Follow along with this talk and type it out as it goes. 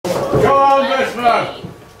Right.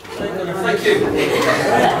 Thank you.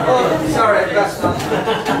 Oh, sorry, that's not.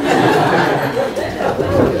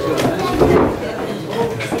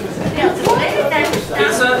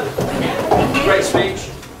 Peter, great speech.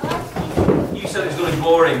 You said it was going to be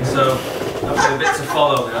boring, so I've got a bit to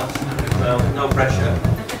follow now, so no pressure.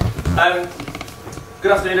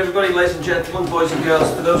 Good afternoon, everybody, ladies and gentlemen, boys and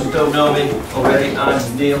girls. For those who don't know me already, I'm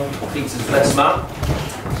Neal, Peter's best man.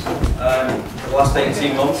 For the last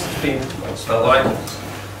 18 months, it's been, it's felt like. I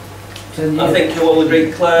think you'll all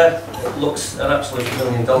agree Claire looks an absolute $1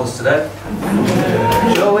 million today.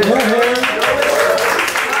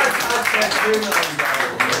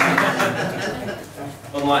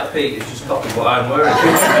 Unlike Pete, who's just copied what I'm wearing.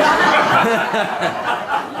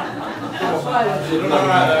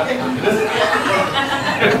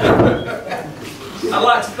 I'd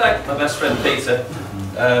like to thank my best friend Peter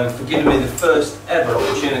for giving me the first ever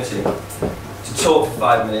opportunity to talk for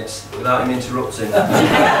 5 minutes without him interrupting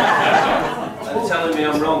and telling me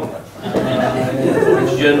I'm wrong,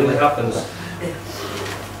 which generally happens.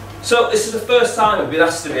 So this is the first time I've been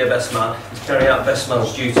asked to be a best man, to carry out best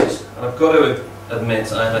man's duties, and I've got to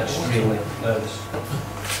admit I am extremely nervous.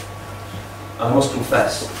 I must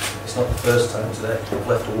confess, it's not the first time today I've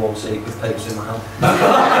left a warm seat with papers in my hand.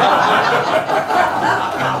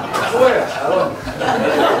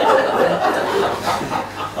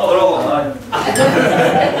 Oh, they're all online.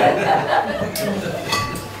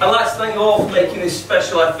 I'd like to thank you all for making this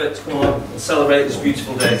special effort to come along and celebrate this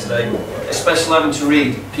beautiful day today, especially having to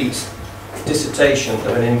read Pete's dissertation of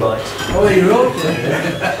an invite. Oh, he wrote it?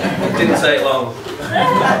 It didn't take long.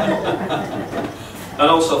 And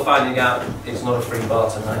also finding out it's not a free bar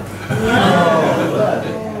tonight.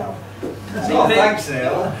 Oh, thanks,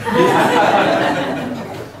 Neal.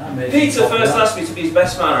 Peter first asked me to be his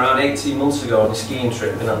best man around 18 months ago on a skiing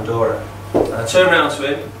trip in Andorra. And I turned around to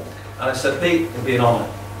him and I said, Pete, it'd be an honour.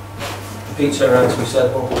 And Pete turned around to me and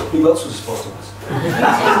said, well, who else was supposed to this?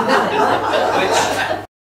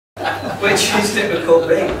 Which is difficult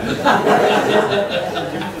being.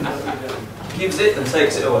 Gives it and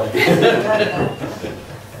takes it away.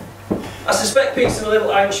 I suspect Pete's a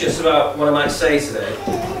little anxious about what I might say today.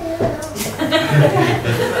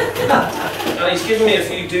 And he's given me a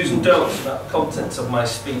few do's and don'ts about the contents of my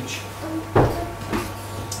speech.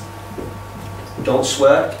 Don't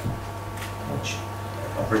swear, which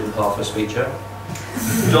I've written half a speech out.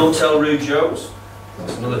 Don't tell rude jokes,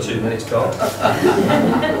 that's another 2 minutes gone.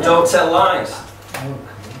 Don't tell lies.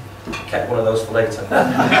 Kept one of those for later.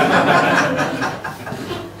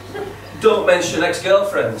 Don't mention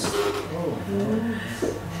ex-girlfriends.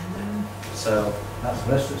 So that's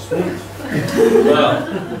the rest of the speech. Well,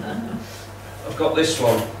 I've got this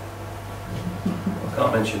one. I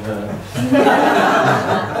can't mention her.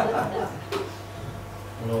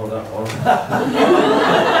 Nor that one.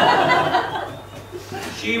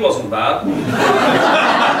 She wasn't bad.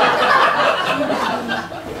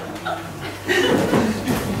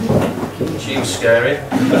 She was scary.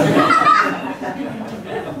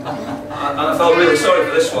 And I felt really sorry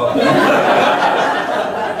for this one.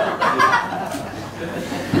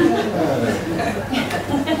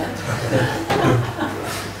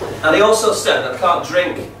 And he also said that I can't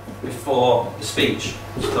drink before the speech,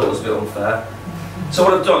 which I thought was a bit unfair. So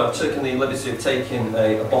what I've done, I've taken the liberty of taking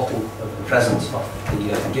a bottle of the presents off the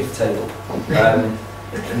gift table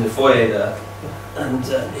in the foyer there. And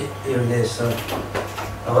here it is. So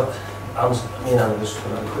me and Anna just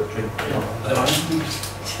going to have a quick drink.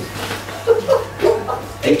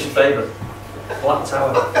 Each your favourite? Black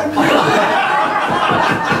Tower.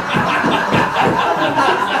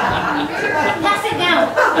 Pass it down.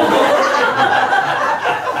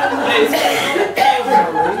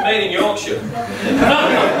 It's made in Yorkshire.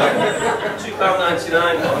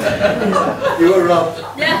 £2.99. You were robbed.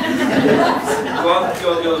 Go on,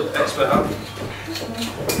 you're the expert, huh?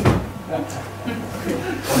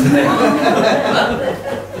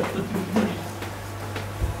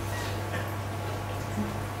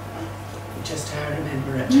 Just how I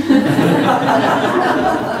remember it.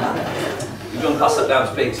 You're going to pass that down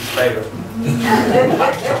to Pete's favourite.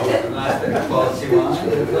 Nice bit of quality wine.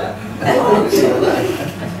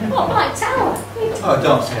 What, Black Tower? Oh,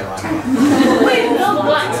 don't say that. We love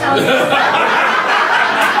Black Tower.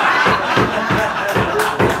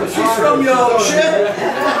 She's from Yorkshire.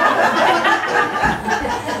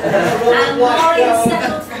 And Maureen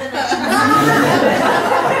settled for the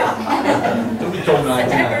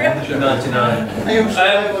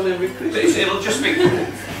 £2.99. It'll just be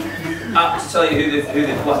apt to tell you who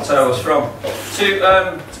the Black Tower was from.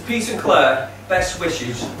 To Pete and Claire, best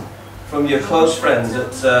wishes from your close friends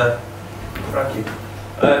at Frankie.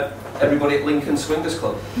 everybody at Lincoln Swingers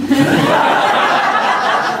Club. So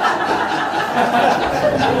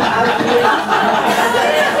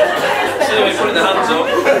anyway, putting the hands up.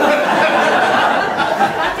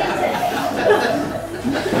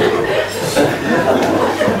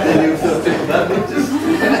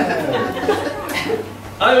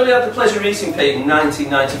 I only had the pleasure of meeting Pete in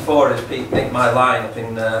 1994 as Pete nicked my line up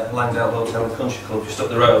in Langdale Hotel and Country Club just up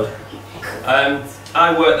the road.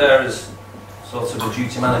 I worked there as sort of a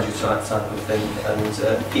duty manager type of thing, and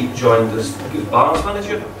Pete joined as bars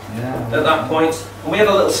manager at that point, and we had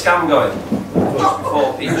a little scam going just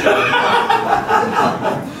before Pete joined.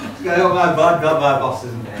 Oh my God, my boss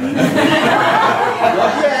isn't here.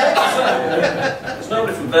 There's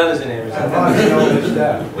nobody from Berners in here, is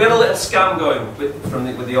there? We had a little scam going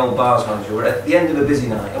with the old bars manager. We're at the end of a busy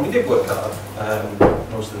night, and we did work hard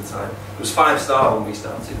most of the time. It was 5-star when we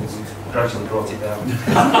started, and we gradually brought it down to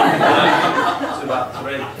about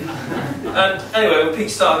 3. And anyway, when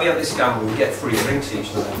Pete started, we had this scam. We would get free drinks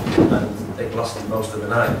each night, and they lasted most of the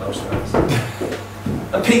night, most nights.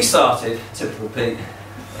 And Pete started, typical Pete.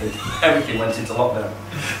 Everything went into lockdown.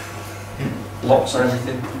 Locks on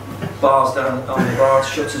everything, bars down on the bars,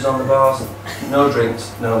 shutters on the bars, no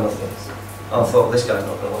drinks, no nothing. I thought, this guy's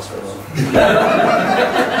not going to last very long.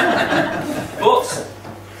 But,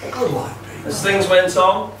 as things went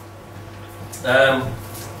on,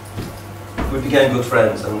 we became good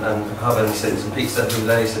friends and have ever since. And Pete said the other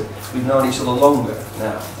day, he said, we've known each other longer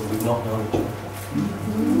now than we've not known each other.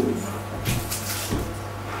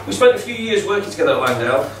 We spent a few years working together at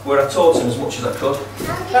Langdale, where I taught him as much as I could.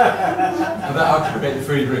 About how to make the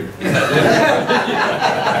free drink.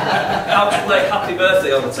 How to play Happy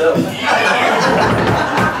Birthday on the till. 3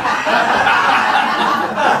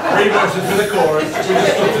 verses for the chorus.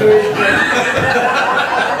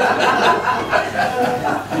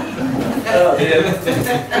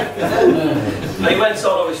 And he went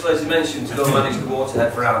on, obviously, as he mentioned, to go and manage the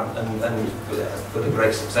Waterhead for Anne, and with a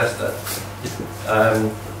great success there.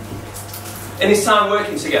 In his time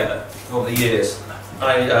working together over the years,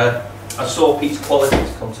 I saw Pete's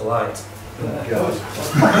qualities come to light. I've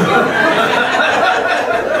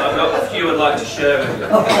got a few I'd like to share with you.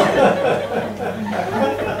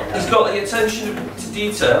 He's got the attention to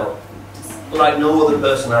detail like no other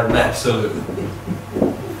person I've met. Absolutely.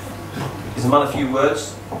 He's a man of few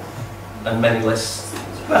words and many lists.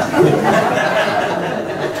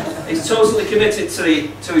 He's totally committed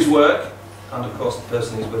to his work, and of course the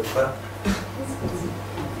person he's with.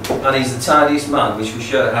 And he's the tidiest man, which we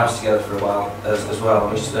shared a house together for a while as well.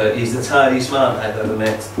 He's the tidiest man I've ever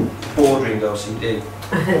met. Ordering OCD.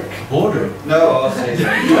 Ordering? No, I'll say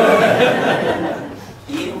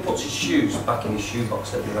He even puts his shoes back in his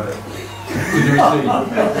shoebox every night. With the receipt?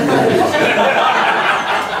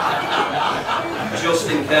 Just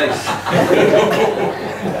in case.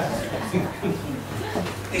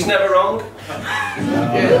 He's never wrong.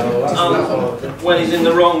 And when he's in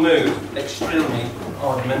the wrong mood, extremely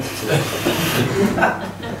argumentative.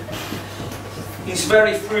 He's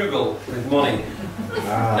very frugal with money.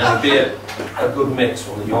 And it'd be a good mix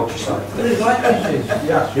on the Yorkshire side.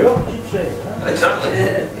 Yes, Yorkshire say that. Exactly.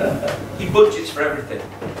 He budgets for everything.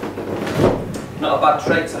 Not a bad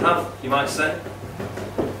trait to have, you might say.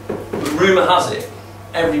 But rumour has it,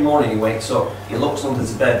 every morning he wakes up, he looks under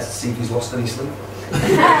his bed to see if he's lost any sleep.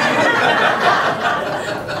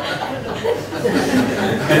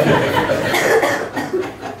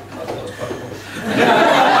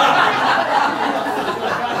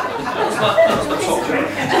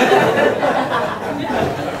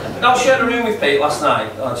 I shared a room with Pete last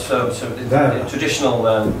night, so a traditional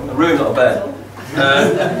room, not a bed.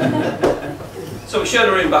 So we shared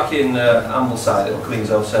a room back in Ambleside at Queen's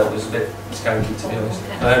Hotel. It was a bit skanky, to be honest.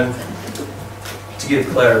 To give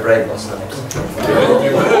Claire a break last night.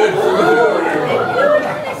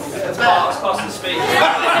 That's part of the speech.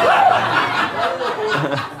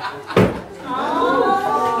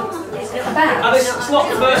 And it's not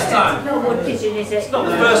the first time. No wood pigeon, is it? It's not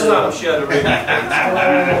the first time I've shared a room with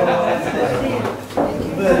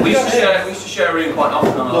Pete. We used to share a room quite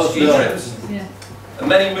often on our ski trips. And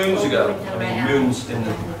many moons ago, I mean moons in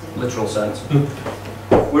the literal sense,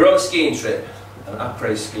 we were on a skiing trip, and I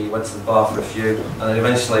praised ski, went to the bar for a few, and then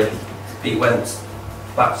eventually Pete went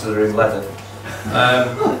back to the room leathered.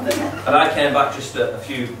 And I came back just a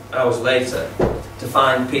few hours later to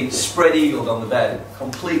find Pete spread-eagled on the bed,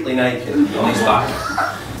 completely naked on his back.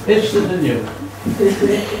 Instant and new.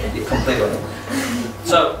 Yeah, completely.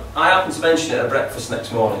 So I happened to mention it at breakfast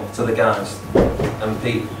next morning to the guys, and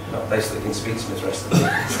Pete basically didn't speak to me the rest of the day.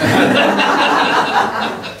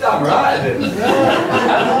 Damn right I did.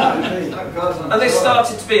 And this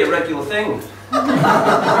started to be a regular thing.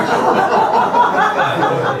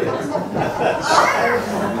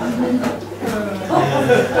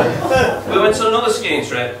 We went on another skiing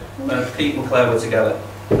trip, and Pete and Claire were together.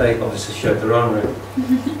 They obviously shared their own room.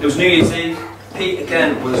 It was New Year's Eve. Pete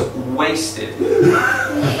again was wasted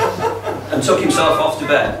and took himself off to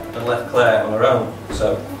bed and left Claire on her own.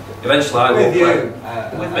 So eventually I With walked you.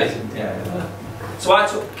 with me. Yeah. So I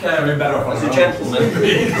took been better off on as her a own. gentleman. You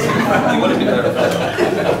would have been better off.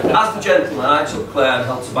 As the gentleman, I took Claire and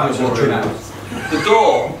helped her back to her room. The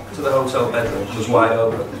door to the hotel bedroom was wide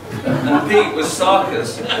open, and Pete was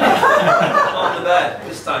sarcas on the bed,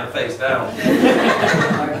 this time face down.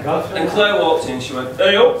 And Claire walked in. She went,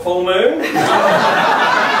 "Hey up, full moon."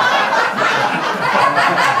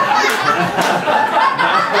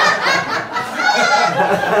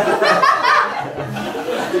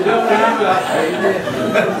 You don't remember that,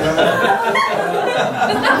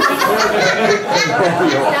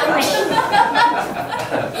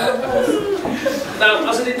 Now,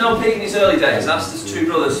 as I didn't know Pete in his early days, I asked his two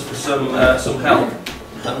brothers for some help,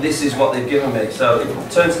 and this is what they've given me. So, if you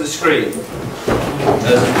turn to the screen,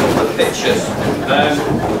 there's a couple of pictures. I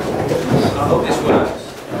hope this works.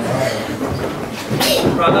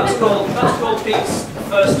 Right, that's called Pete's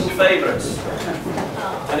first and favourites.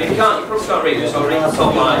 And if you probably can't read it, so I'll read the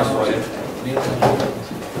top lines for you.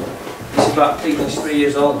 This is about Pete when he's 3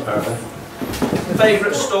 years old, apparently.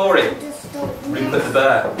 Favourite story? Rupert the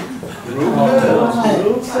Bear.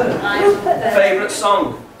 Favourite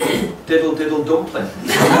song? Diddle Diddle Dumpling.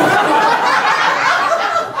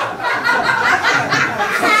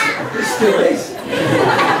 Still is.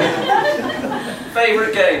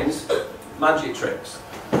 Favourite games? Magic tricks.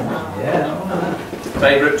 Yeah.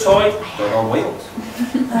 Favourite toy? Gun on wheels.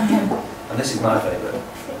 And this is my favourite.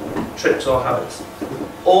 Trips or habits?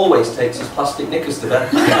 Always takes his plastic knickers to bed.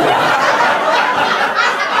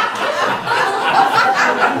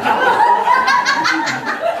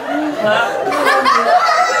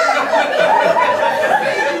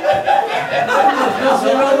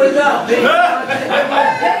 Nothing wrong with that, Pete.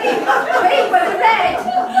 Pete was red.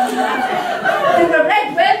 They were red,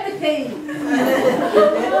 weren't they, Pete?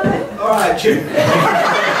 Alright, Jim.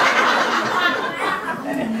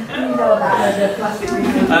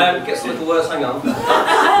 Gets a little worse, hang on.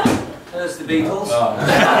 There's the Beatles. Oh.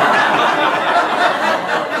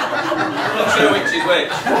 I'm not sure which is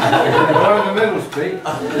which. You're in the middle, Pete.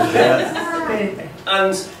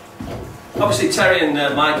 And obviously Terry and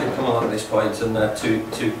Mike had come along at this point, and two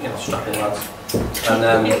strapping lads. And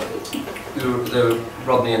they were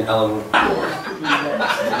Rodney and Ellen.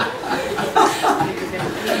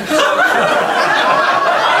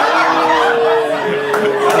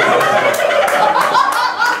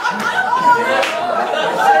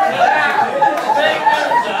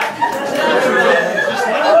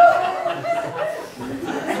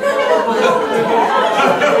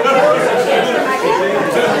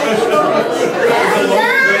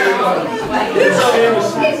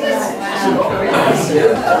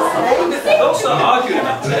 Don't start arguing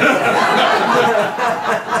about it.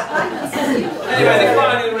 Anyway, they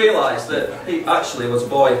finally realised that he actually was a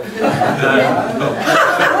boy. Looking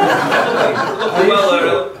well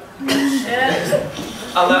there.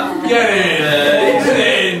 And that, Get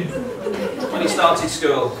in! when he started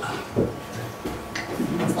school.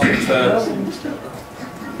 On the term.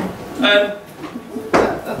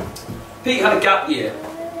 Pete had a gap year.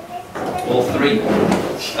 All three.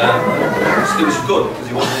 It was good because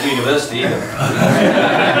he wasn't at university either.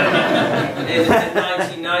 In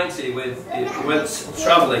 1990, he went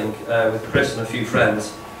travelling with Chris and a few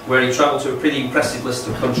friends, where he travelled to a pretty impressive list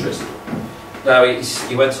of countries. Now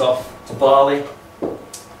he went off to Bali,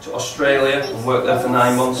 to Australia, and worked there for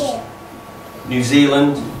 9 months. New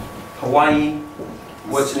Zealand, Hawaii,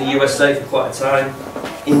 worked in the USA for quite a time.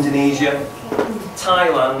 Indonesia,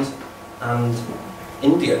 Thailand, and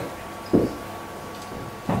India.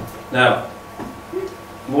 Now,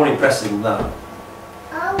 more impressive than that,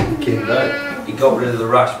 he got rid of the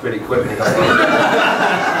rash pretty quickly. It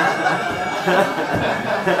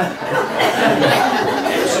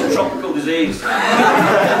was some tropical disease.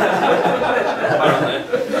 Apparently.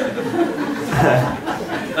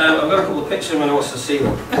 I've got a couple of pictures when I watch the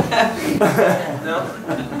ceiling. No?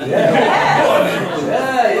 Yeah.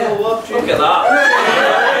 Look at that.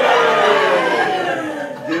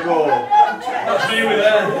 That's me with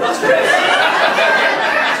there. That's Chris.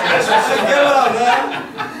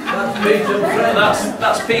 That's Pete and friend.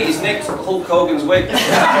 That's Pete. He's nicked Hulk Hogan's wig.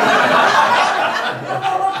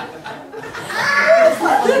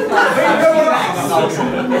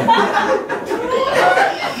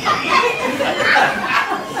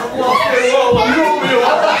 Stuck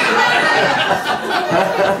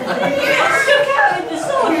out in the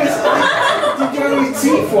sun. Did you have your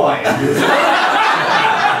teeth white?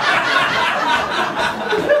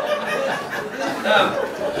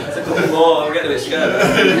 It's a couple more, I'm getting a bit scared.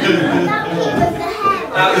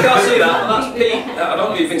 Now, you can't see that, but that's Pete. I don't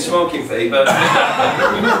know if you've been smoking, Pete, but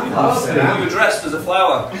you were dressed as a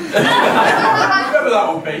flower. Remember that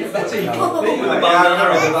one, Pete? That's it. With a bandana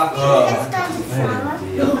on the back.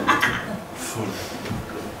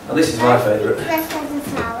 And this is my favourite.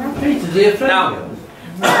 Peter, do you friend Now,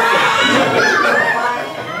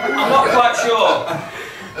 I'm not quite sure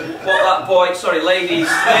what that boy, sorry, ladies.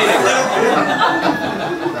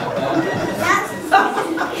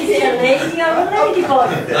 Is it a lady or a lady boy?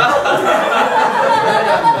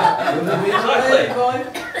 Exactly.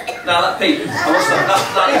 Now that Pete,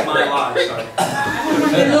 that is my line, sorry.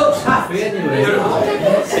 He looks happy anyway.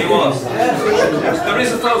 He was. There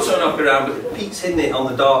is a photo knocking around, but Pete's hidden it on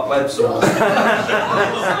the dark web somewhere.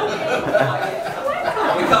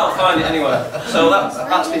 We can't find it anywhere. So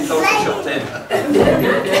that's been totally shoved in.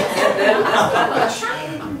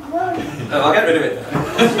 I'll get rid of it.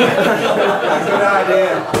 Good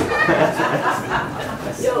idea.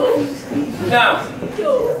 Now,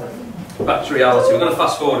 back to reality. We're going to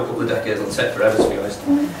fast forward a couple of decades. It'll take forever, to be honest.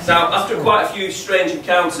 Now, after quite a few strange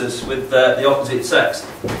encounters with the opposite sex,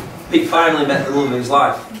 Pete finally met the love of his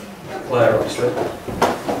life, Claire, obviously,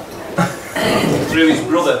 through his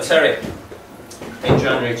brother Terry in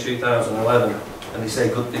January 2011. And they say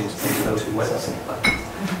good things to those who wait.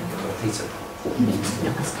 Peter.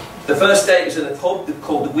 The first date was in a pub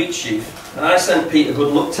called the Wheat Sheaf, and I sent Pete a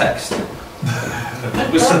good luck text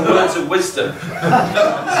with some words of wisdom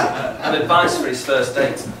and advice for his first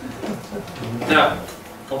date. Now,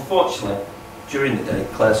 unfortunately, during the date,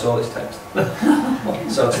 Claire saw this text.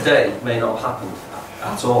 So today may not have happened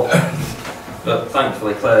at all. But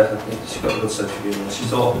thankfully, Claire, she's got a good sense of humour. She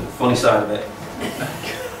saw the funny side of it.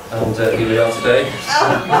 And here we are today.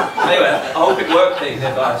 Anyway, I hope it worked, Pete, the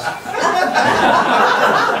advice.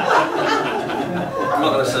 I'm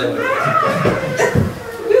not going to say what it is.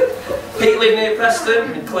 Pete lived near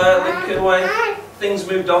Preston and Claire Lincoln Way. Things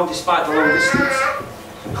moved on despite the long distance.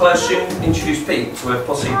 And Claire soon introduced Pete to her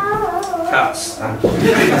pussy cats and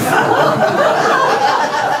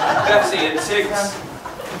Betty and Tiggs.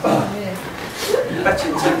 Betty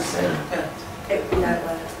and Tiggs. Yeah.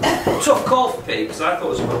 Tough call for Pete, because I thought it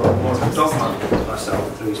was more of a dog man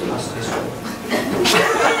myself through his past history.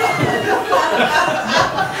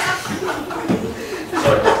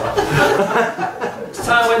 Sorry about that. As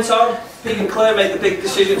time went on, Pete and Claire made the big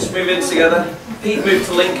decision to move in together. Pete moved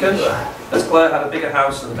to Lincoln, as Claire had a bigger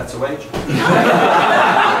house and a better wage.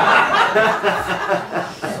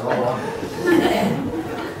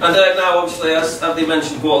 And now, obviously, as they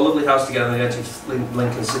mentioned, bought a lovely house together in the edge of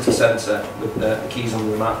Lincoln city centre with the keys on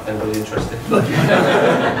the map, if anybody's interested.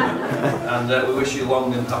 And we wish you a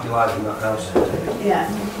long and happy life in that house. Yeah.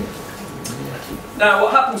 Now,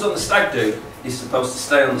 what happens on the stag do is supposed to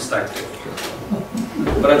stay on the stag do.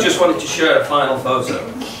 But I just wanted to share a final photo.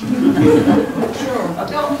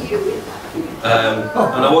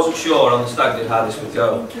 And I wasn't sure on the stag do how this would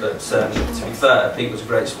go, but to be fair, Pete was a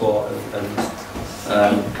great sport and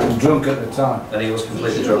Drunk at the time. and he was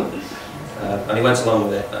completely drunk, and he went along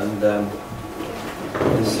with it. And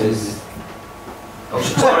this is. Oh,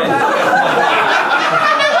 sorry.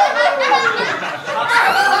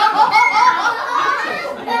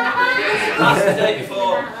 That's the day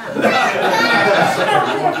before.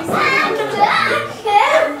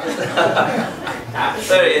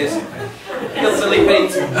 There he is. Guiltily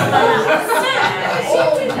Pete.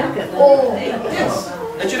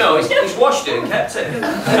 And you know, he's washed it and kept it.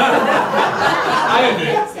 I owned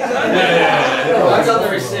it. I got the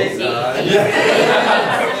receipt.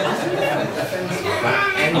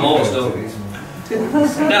 I'm almost done.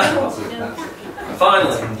 Now,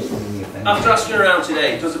 finally, after asking around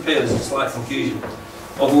today, it does appear there's a slight confusion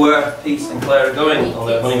over where Pete and Claire are going on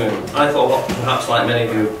their honeymoon. I thought, well, perhaps like many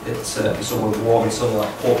of you, it's somewhere warm and sunny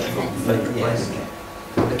like Portugal, favourite place.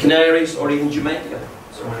 The Canaries, or even Jamaica,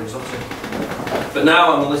 somewhere exotic. But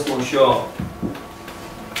now I'm a little unsure.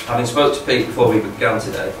 Having spoke to Pete before we began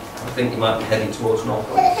today, I think he might be heading towards North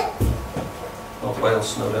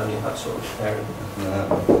Wales, Snowdonia, that sort of area.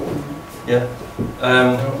 Yeah.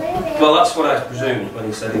 Well, that's what I presumed when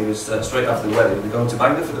he said he was straight after the wedding. They're going to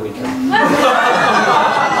Bangor for the weekend.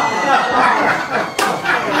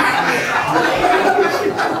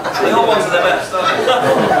 The old ones are the best, aren't they?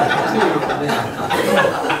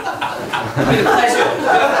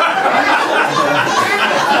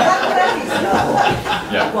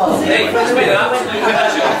 Yeah. Hey, it's been an absolute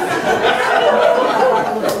pleasure.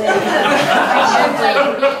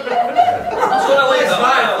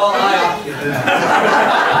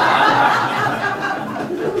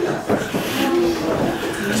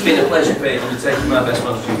 pleasure, Pete, undertaking my best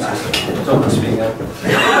man's duties. Don't ask me again.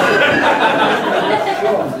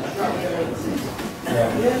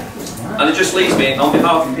 And it just leaves me, on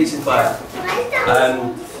behalf of Pete and Claire,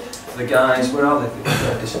 the guys, where are they?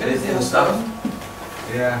 They've disappeared, the staff.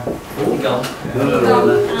 Yeah. Oh, gone.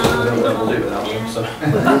 We'll do it without them. So.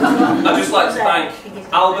 I'd just like to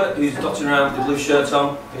thank Albert, who's dotting around with the blue shirt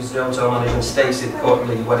on, who's the hotel manager, and Stacey, the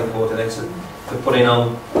wedding coordinator, for putting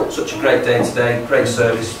on such a great day today. Great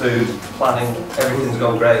service, food, planning, everything's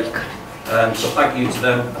gone great. So thank you to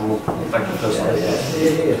them, and we'll thank you personally.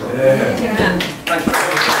 Thank you.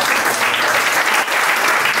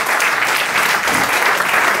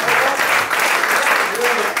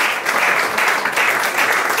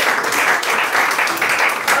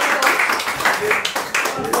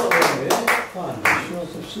 Fine, sure,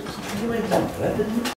 6 you ain't done that, didn't you?